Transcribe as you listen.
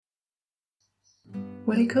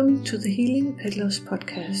Welcome to the Healing Peddlers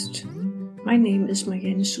podcast. My name is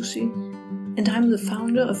Marianne Susi, and I'm the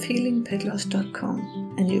founder of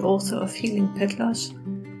HealingPeddlers.com and the author of Healing Peddlers,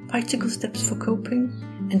 Practical Steps for Coping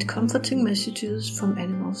and Comforting Messages from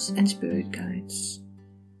Animals and Spirit Guides.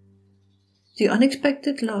 The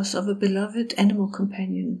unexpected loss of a beloved animal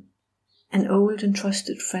companion, an old and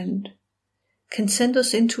trusted friend, can send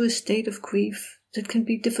us into a state of grief that can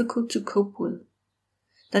be difficult to cope with.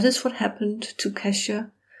 That is what happened to Kasia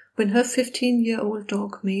when her 15-year-old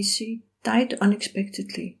dog Maisie died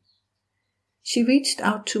unexpectedly. She reached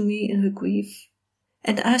out to me in her grief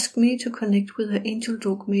and asked me to connect with her angel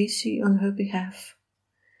dog Maisie on her behalf.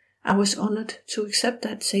 I was honored to accept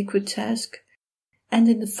that sacred task, and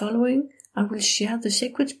in the following I will share the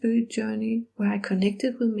sacred spirit journey where I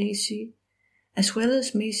connected with Maisie, as well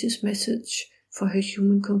as Maisie's message for her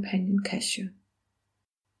human companion Kasia.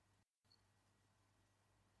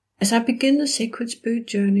 As I begin the sacred spirit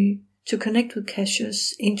journey to connect with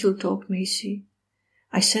Kasia's angel dog Maisie,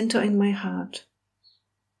 I center in my heart.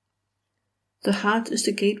 The heart is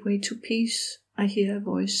the gateway to peace, I hear a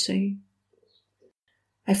voice say.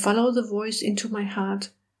 I follow the voice into my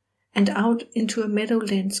heart and out into a meadow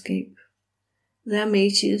landscape. There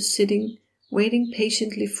Maisie is sitting, waiting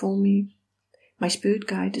patiently for me. My spirit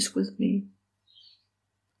guide is with me.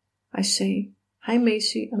 I say, "Hi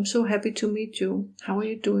Maisie, I'm so happy to meet you. How are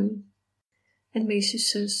you doing?" And Maisie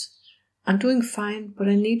says, "I'm doing fine, but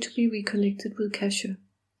I need to be reconnected with Kasia."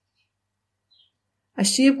 I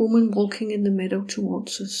see a woman walking in the meadow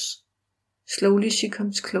towards us. Slowly she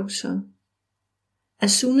comes closer.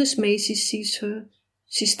 As soon as Maisie sees her,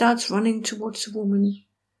 she starts running towards the woman,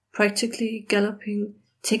 practically galloping,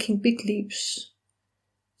 taking big leaps.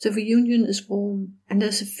 The reunion is warm, and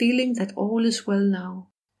there's a feeling that all is well now.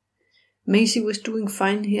 Maisie was doing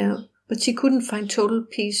fine here, but she couldn't find total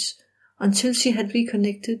peace until she had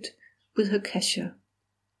reconnected with her Kasia.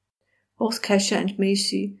 Both Kasia and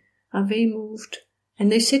Maisie are very moved,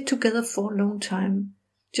 and they sit together for a long time,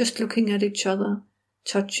 just looking at each other,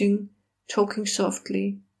 touching, talking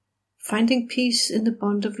softly, finding peace in the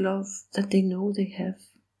bond of love that they know they have.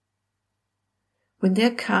 When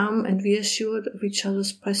they're calm and reassured of each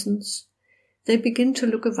other's presence, they begin to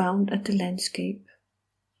look around at the landscape.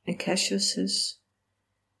 And Kasia says,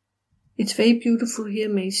 "It's very beautiful here,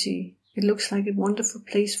 Maisie. It looks like a wonderful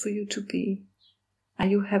place for you to be. Are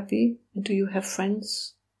you happy, and do you have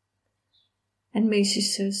friends?" And Maisie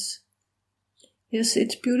says, "Yes,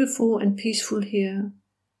 it's beautiful and peaceful here,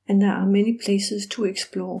 and there are many places to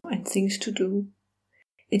explore and things to do.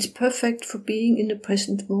 It's perfect for being in the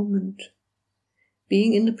present moment.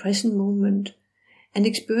 Being in the present moment and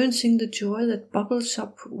experiencing the joy that bubbles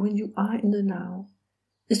up when you are in the now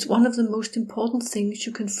is one of the most important things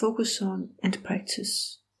you can focus on and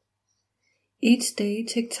practice. Each day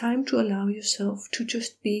take time to allow yourself to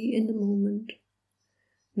just be in the moment.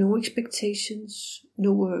 No expectations,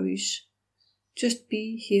 no worries. Just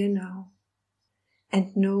be here now.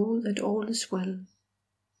 And know that all is well."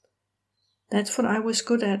 That's what I was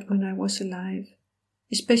good at when I was alive,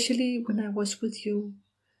 especially when I was with you.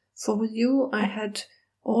 For with you I had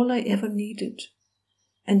all I ever needed,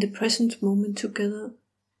 and the present moment together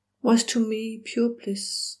was to me pure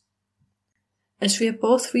bliss. As we are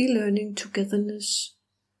both relearning togetherness,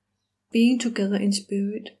 being together in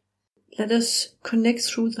spirit, let us connect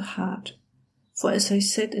through the heart, for as I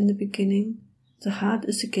said in the beginning, the heart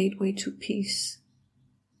is a gateway to peace.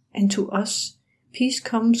 And to us, peace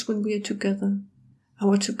comes when we are together.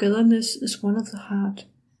 Our togetherness is one of the heart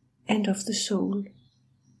and of the soul.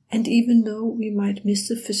 And even though we might miss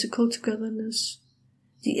the physical togetherness,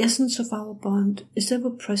 the essence of our bond is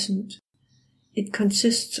ever present. It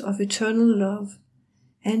consists of eternal love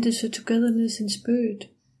and is a togetherness in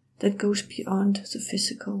spirit that goes beyond the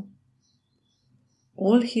physical.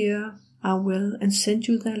 All here are well and send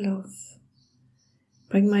you their love.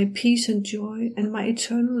 Bring my peace and joy and my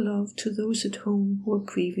eternal love to those at home who are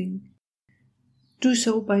grieving. Do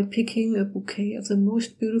so by picking a bouquet of the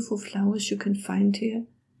most beautiful flowers you can find here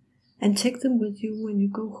and take them with you when you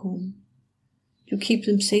go home. You keep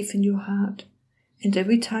them safe in your heart, and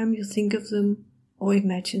every time you think of them or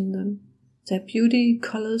imagine them, their beauty,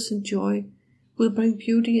 colors, and joy will bring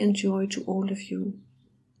beauty and joy to all of you.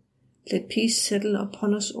 Let peace settle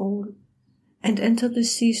upon us all, and enter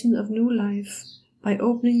this season of new life by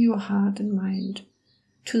opening your heart and mind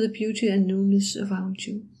to the beauty and newness around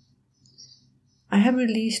you. I have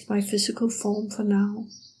released my physical form for now,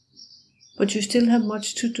 but you still have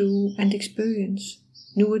much to do and experience.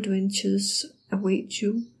 New adventures await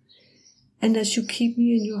you, and as you keep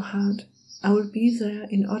me in your heart, I will be there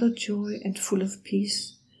in utter joy and full of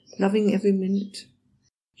peace, loving every minute,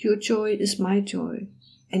 Your joy is my joy,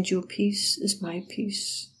 and your peace is my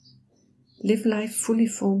peace. Live life fully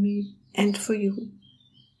for me and for you,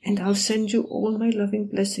 and I'll send you all my loving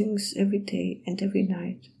blessings every day and every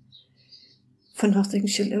night. For nothing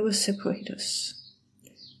shall ever separate us.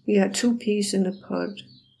 We are two peas in a pod.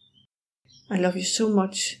 I love you so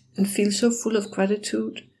much and feel so full of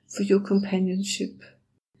gratitude for your companionship.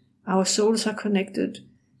 Our souls are connected,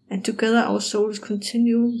 and together our souls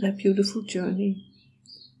continue their beautiful journey,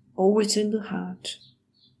 always in the heart.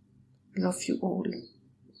 Love you all.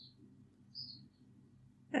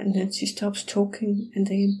 And then she stops talking and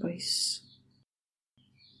they embrace.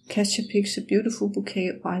 Kasia picks a beautiful bouquet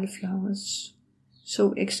of wildflowers,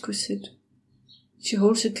 so exquisite. She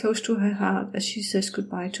holds it close to her heart as she says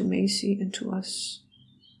goodbye to Maisie and to us.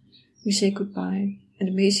 We say goodbye,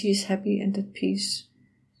 and Maisie is happy and at peace,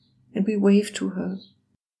 and we wave to her.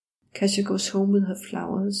 Kasia goes home with her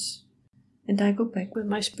flowers, and I go back with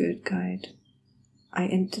my spirit guide. I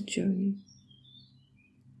end the journey.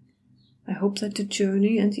 I hope that the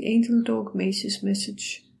journey and the angel dog Maisie's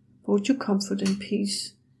message brought you comfort and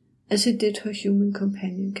peace, as it did her human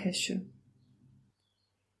companion Kasia.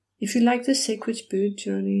 If you like the Sacred Spirit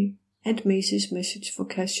Journey and Maisie's message for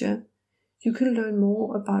Kasia, you can learn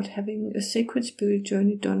more about having a Sacred Spirit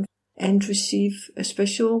Journey done and receive a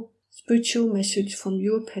special spiritual message from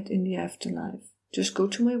your pet in the afterlife. Just go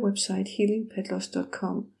to my website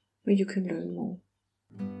healingpetloss.com where you can learn more.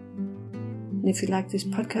 And if you like this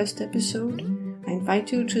podcast episode, I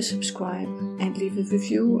invite you to subscribe and leave a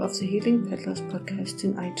review of the Healing Pet Loss podcast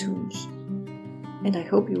in iTunes. And I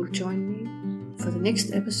hope you will join me for the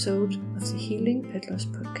next episode of the Healing Pet Loss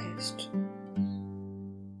podcast.